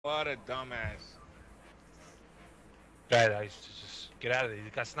What a dumbass. Bad Ice, just get out of there. You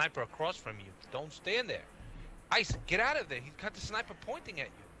got sniper across from you. Don't stand there. Ice, get out of there. He got the sniper pointing at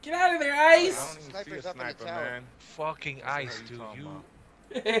you. Get out of there, I Ice! don't even see a Sniper's up in the sniper, tower. man. Fucking What the hell Ice, you dude. talking about?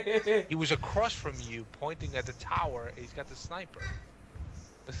 He was across from you, pointing at the tower. He's got the sniper.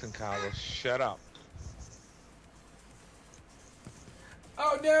 Listen, Carlos, shut up.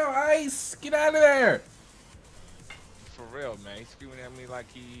 Oh no, Ice! Get out of there! For real, man. He's screaming at me like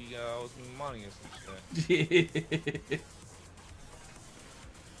he owes me money or some shit.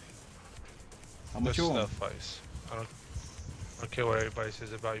 How much Good you want? stuff, Ice. I don't care what everybody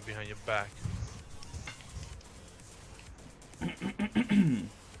says about you behind your back.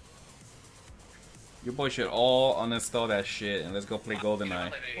 Your boy should all uninstall that shit and let's go play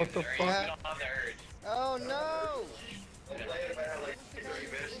GoldenEye. What the fuck? Yeah. Oh no!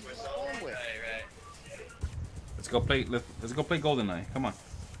 Let's go play. Let's go play GoldenEye. Come on.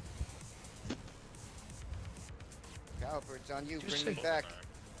 Caliber, it's on you. Just Bring me say- back.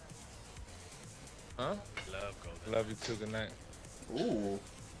 Huh? Love Golden. Love you too. Good night. Ooh.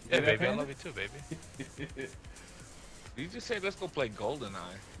 Yeah, that, baby. I Panda? love you too, baby. Did you just say let's go play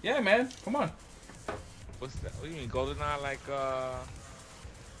GoldenEye? Yeah, man. Come on. What's that? What do you mean GoldenEye? Like Oh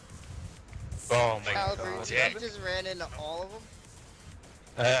my Caliber, god. you Dick. just ran into all of them?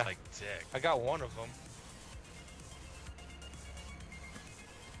 Like dick. I got one of them.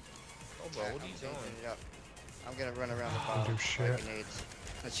 Oh, bro, what are you doing? It up. I'm gonna run around the Don't bottom. do with shit. Grenades.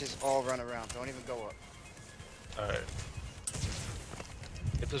 Let's just all run around. Don't even go up. Alright.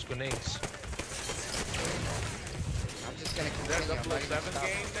 Get those grenades. I'm just gonna Is that continue. I'm not even 007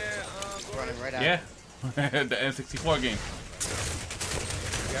 stopping. game there? Just running right at Yeah. him. The N64 game.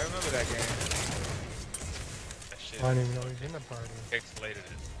 Yeah, I remember that game. That shit I don't even know he's in the party. pixelated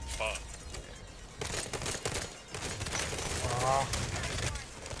as fuck. Ah,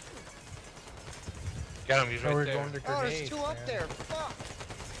 Get him. He's now right we're there. going to Oh, grenades, there's two up man. there. Fuck!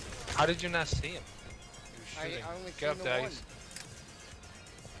 How did you not see him? I He was shooting. only Get up seen the there, one. Ice.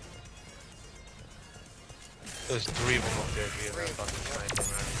 There's three of them up there. If you Three. fucking sniper,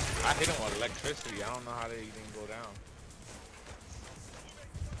 man. I hit him with electricity. I don't know how they didn't go down.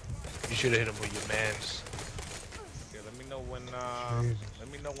 You should have hit him with your mans. Yeah, let me know when Jesus. let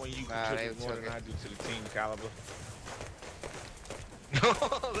me know when you Nah, contribute they more took than it. I do to the team, Caliber. No,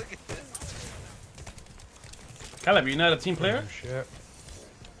 look at this. Caleb, you're not a team player? Oh, shit.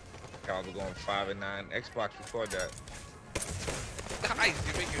 Caliber going 5 and 9. Xbox record that. Ice,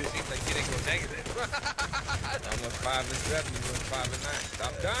 you're making it seem like you didn't go negative. I went 5 and 7. You went 5 and 9.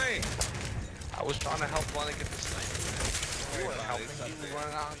 Stop dying. I was trying to help one to get the sniper. You weren't Everybody, helping. You something. were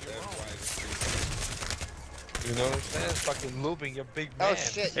running out on your own. Everybody's You know what I'm saying? Fucking looping your big man. Oh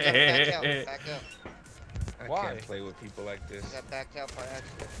shit! You gotta back out. Back up. I Why? can't play with people like this. I got backed out by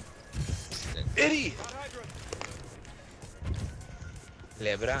accident. Idiot!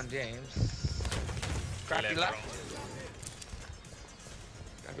 LeBron James. Scrappy left.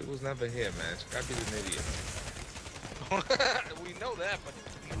 Scrappy was never here, man. Scrappy's an idiot. We know that, but he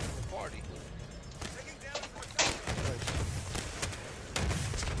was in the party.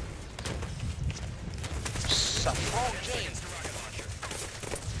 Saffron James.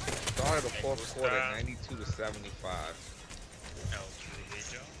 Started the fourth quarter, 92 to 75.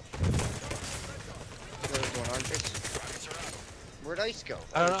 What is going on, bitch? Where'd Ice go?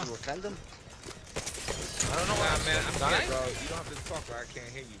 I don't Did know. you offend him? I don't know Nah, what man, I'm dying. here, bro. You don't have to talk, or I can't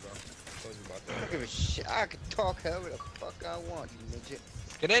hear you, bro. I told you about I don't that. give a shit. I can talk however the fuck I want, you midget.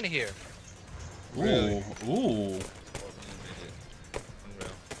 Get in here. Really? Ooh. Fuck you, midget.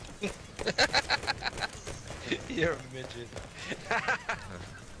 Unreal. You're a midget.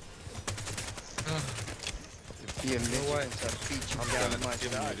 Be a midget what? and start beat I'm you down to done. my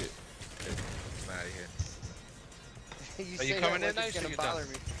Give me side. it. I'm out of here. You Are you say coming that in, like Ice, it's or gonna you done? bother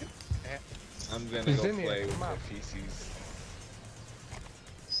me. I'm gonna He's go in here. play with Come the on. feces.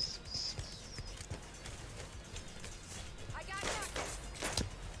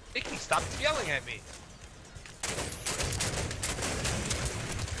 Icky, stop yelling at me.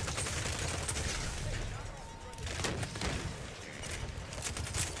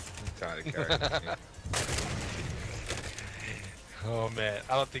 I'm tired of carrying this. Oh man,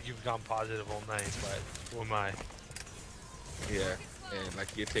 I don't think you've gone positive all night, but who am I? Yeah, and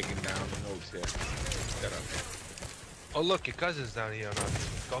like you're taking down the notes here. Shut up. Oh look, your cousin's down here on our team.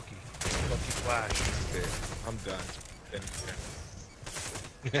 Gulky. Gulky Flash. That's it. I'm done. Finished it.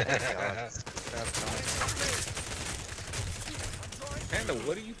 Panda,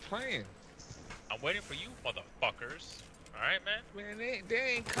 what are you playing? I'm waiting for you, motherfuckers. Alright, man? Man, they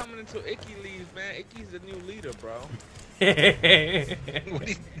ain't coming until Icky leaves, man. Icky's the new leader, bro. What What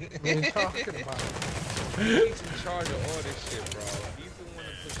are you talking about? He's in charge of all this shit, bro. He's the one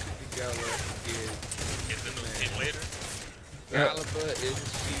that put shit together. Get the new team later. Caliber is the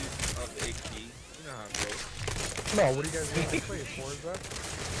chief of icky. You know how it goes. No, what do you guys want to play? Forza?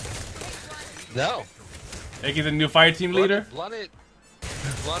 No. Icky's the new fire team leader. Blunted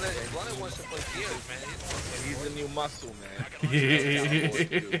wants to play Gears, man. He's the new muscle, man. Yeah,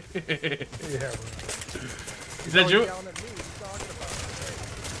 bro. Is that true? Yelling at me. What are you talking about?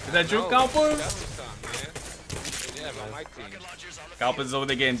 Is that true, No, Calpers? that's what's up, man. Yeah, man, my team. Calpers over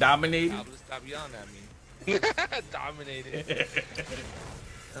there getting dominated. Calpers, stop yelling at me. Dominated.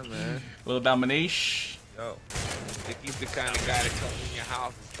 Yeah, man. Little domination. Yo, Icky's the kind of guy that comes in your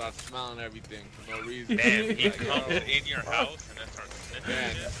house and starts smelling everything for no reason. Damn, he Like, comes yo, in your house and then starts sniffing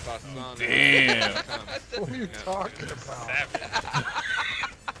yeah, shit. starts smelling Damn. everything. What are you talking about? Savage.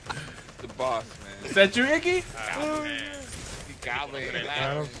 The boss, Is man. that you, Icky? Oh, man. He gobbling and I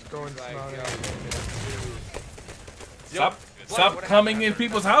laughing. don't go and He's like, smell yo, Stop coming in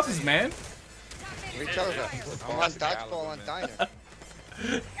people's houses, man. What are you talking about? I'm On a dodgeball on Caliber, diner.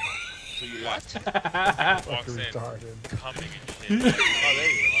 so you what? Walks in, Retarded. coming and shit. Oh,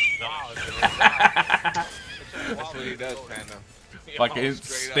 there you go. Wow. That's what he does, Panda. Fucking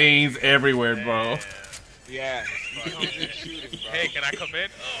Straight up. stains everywhere, bro. Damn. Yeah, he comes in shooting, bro. Hey, can I come in?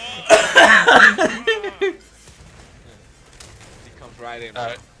 He comes right in, bro.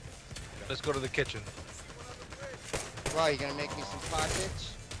 Alright. Let's go to the kitchen. Why, you gonna make me some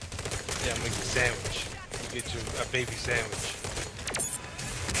pockets? Yeah, make a sandwich. Get you a baby sandwich.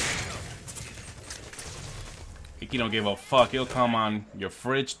 Icky don't give a fuck. He'll come on your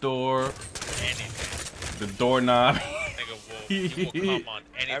fridge door, Anything. the doorknob. Nigga he will come on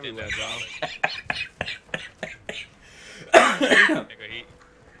anything Everywhere, that's bro. solid. Nigga,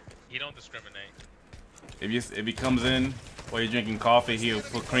 he don't discriminate. If he comes in while you're drinking coffee, he'll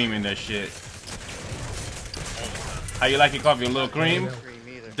put cream in that shit. How you like your coffee? A little cream? Cream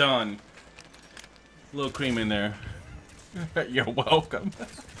either. Done. Little cream in there. You're welcome.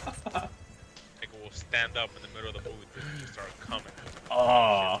 Nigga will stand up in the middle of the movie and just start coming.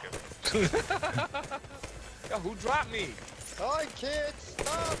 Oh. Yo, who dropped me? Hi, kids!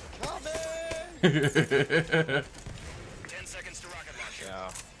 Stop coming! 10 seconds to rocket launch. Yo,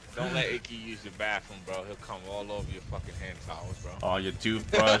 don't let Icky use your bathroom, bro. He'll come all over your fucking hand towels, bro. Oh, your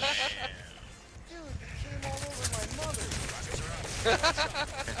toothbrush. Dude, it came all over my mother.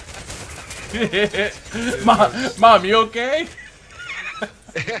 Mom, you okay?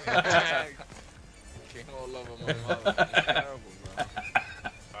 Came all over my mother. It's terrible, bro.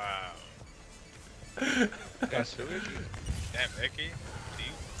 Wow. That's who Icky. Damn, Icky.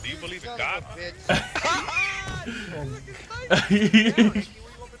 Do you believe in Son God? of a bitch.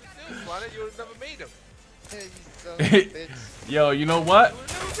 Why didn't you never made him? Hey, you son of a bitch. Yo, you know what? You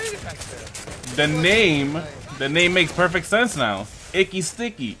never made it back there. The name makes perfect sense now. Icky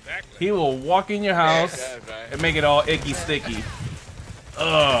Sticky. Exactly. He will walk in your house Yeah, right. and make it all icky sticky. Ugh.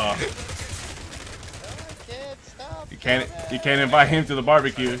 Hi, kids, stop You can't invite him to the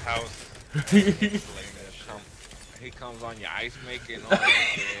barbecue. House. He comes on your ice maker and all that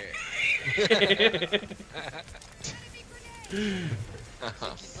shit.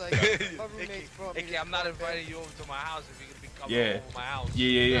 He's like, my roommates brought me Icky, this I'm not fuck, inviting you over to my house if you're gonna be coming Yeah. over my house.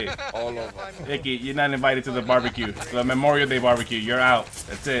 Yeah. All baby. over. Invite me Icky, you're not invited to the barbecue. The Memorial Day barbecue. You're out.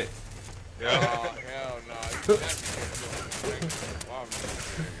 That's it. Oh, hell no. You never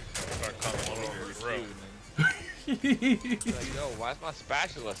Start coming all over your grill. Like, yo, why's my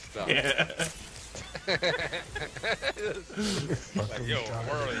spatula stuck? Yeah. Like, yo,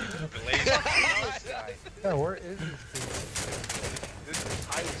 where are you? Glazed. Yeah, where is this dude? This is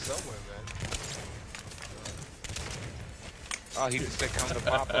hiding somewhere, man. Oh, he just said come to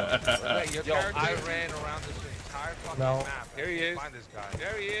Papa. Wait, yo, I ran around this entire fucking No. map. Here he is. Find this guy.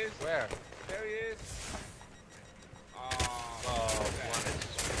 There he is. Where? There he is. Oh,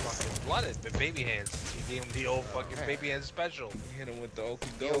 fucking blooded. The baby hands. He gave him the old fucking baby hands special. He hit him with the okey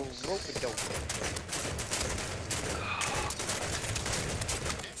Yo, doke. rope-a-dope.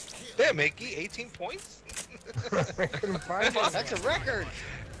 Damn, Mickey, 18 points? I couldn't find it. That's a record.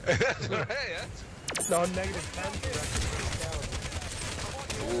 That's right, yeah. No, negative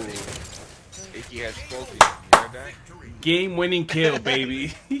 10. Ooh. Icky has spoken. You heard that? Game-winning kill,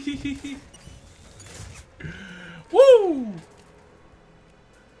 baby. Woo!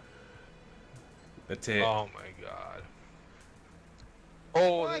 That's it. Oh my god.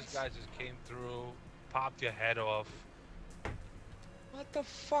 Oh, What? this guy just came through, popped your head off. What the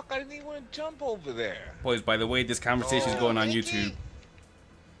fuck? I didn't even want to jump over there. Boys, by the way, this conversation is going on YouTube.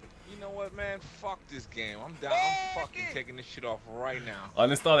 You know what, man? Fuck this game. I'm down. I'm fucking taking this shit off right now.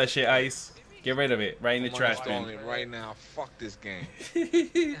 Uninstall that shit, Ice. Get rid of it. Right in the I'm trash uninstalling bin. it right now. Fuck this game.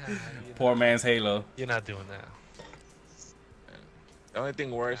 Poor man's Halo. You're not doing that. The only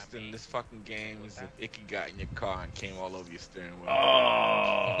thing worse than this fucking game is if Icky got in your car and came all over your steering wheel.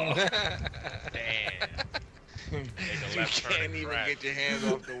 Oh. Damn. You can't even get your hands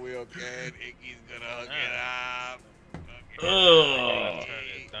off the wheel, kid. Icky's gonna hook it up. Ugh. Turn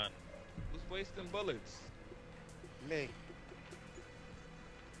is done. Who's wasting bullets? Me.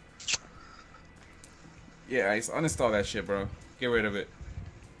 Yeah, Ice. Uninstall that shit, bro. Get rid of it.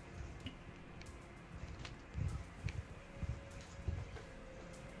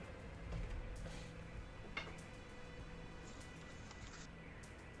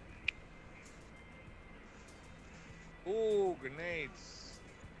 Ooh, grenades.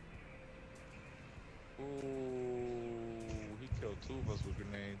 Ooh, he killed 2 of us with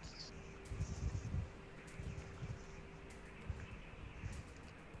grenades.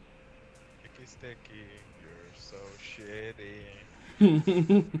 Sticky, sticky. You're so shitty.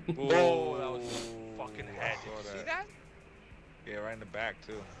 Oh, that was fucking head. I saw Did you see that. that? Yeah, right in the back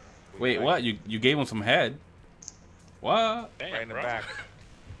too. Wait, Right- what? You gave him some head? What? Damn, Right in the bro. back.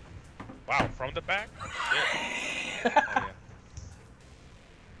 Wow, from the back? Oh, yeah.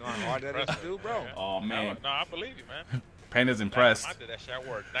 Know how hard that is to do, bro? Oh, man. No, I believe you, man. Panda's impressed. I did that shit at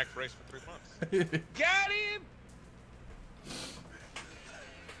work. Next race for 3 months. Got him!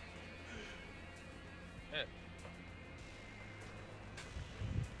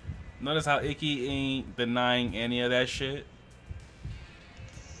 Notice how Icky ain't denying any of that shit?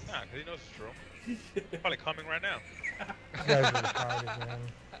 Nah, because he knows it's true. Probably coming right now. You guys are retarded, man.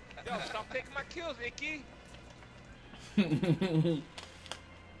 Yo, stop taking my kills, Icky.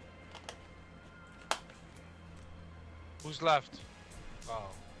 Who's left? Oh,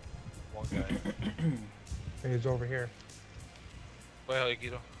 one guy. He's over here. Well,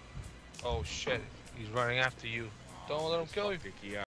 Igito. Oh shit, he's running after you. Don't let him kill you. Icky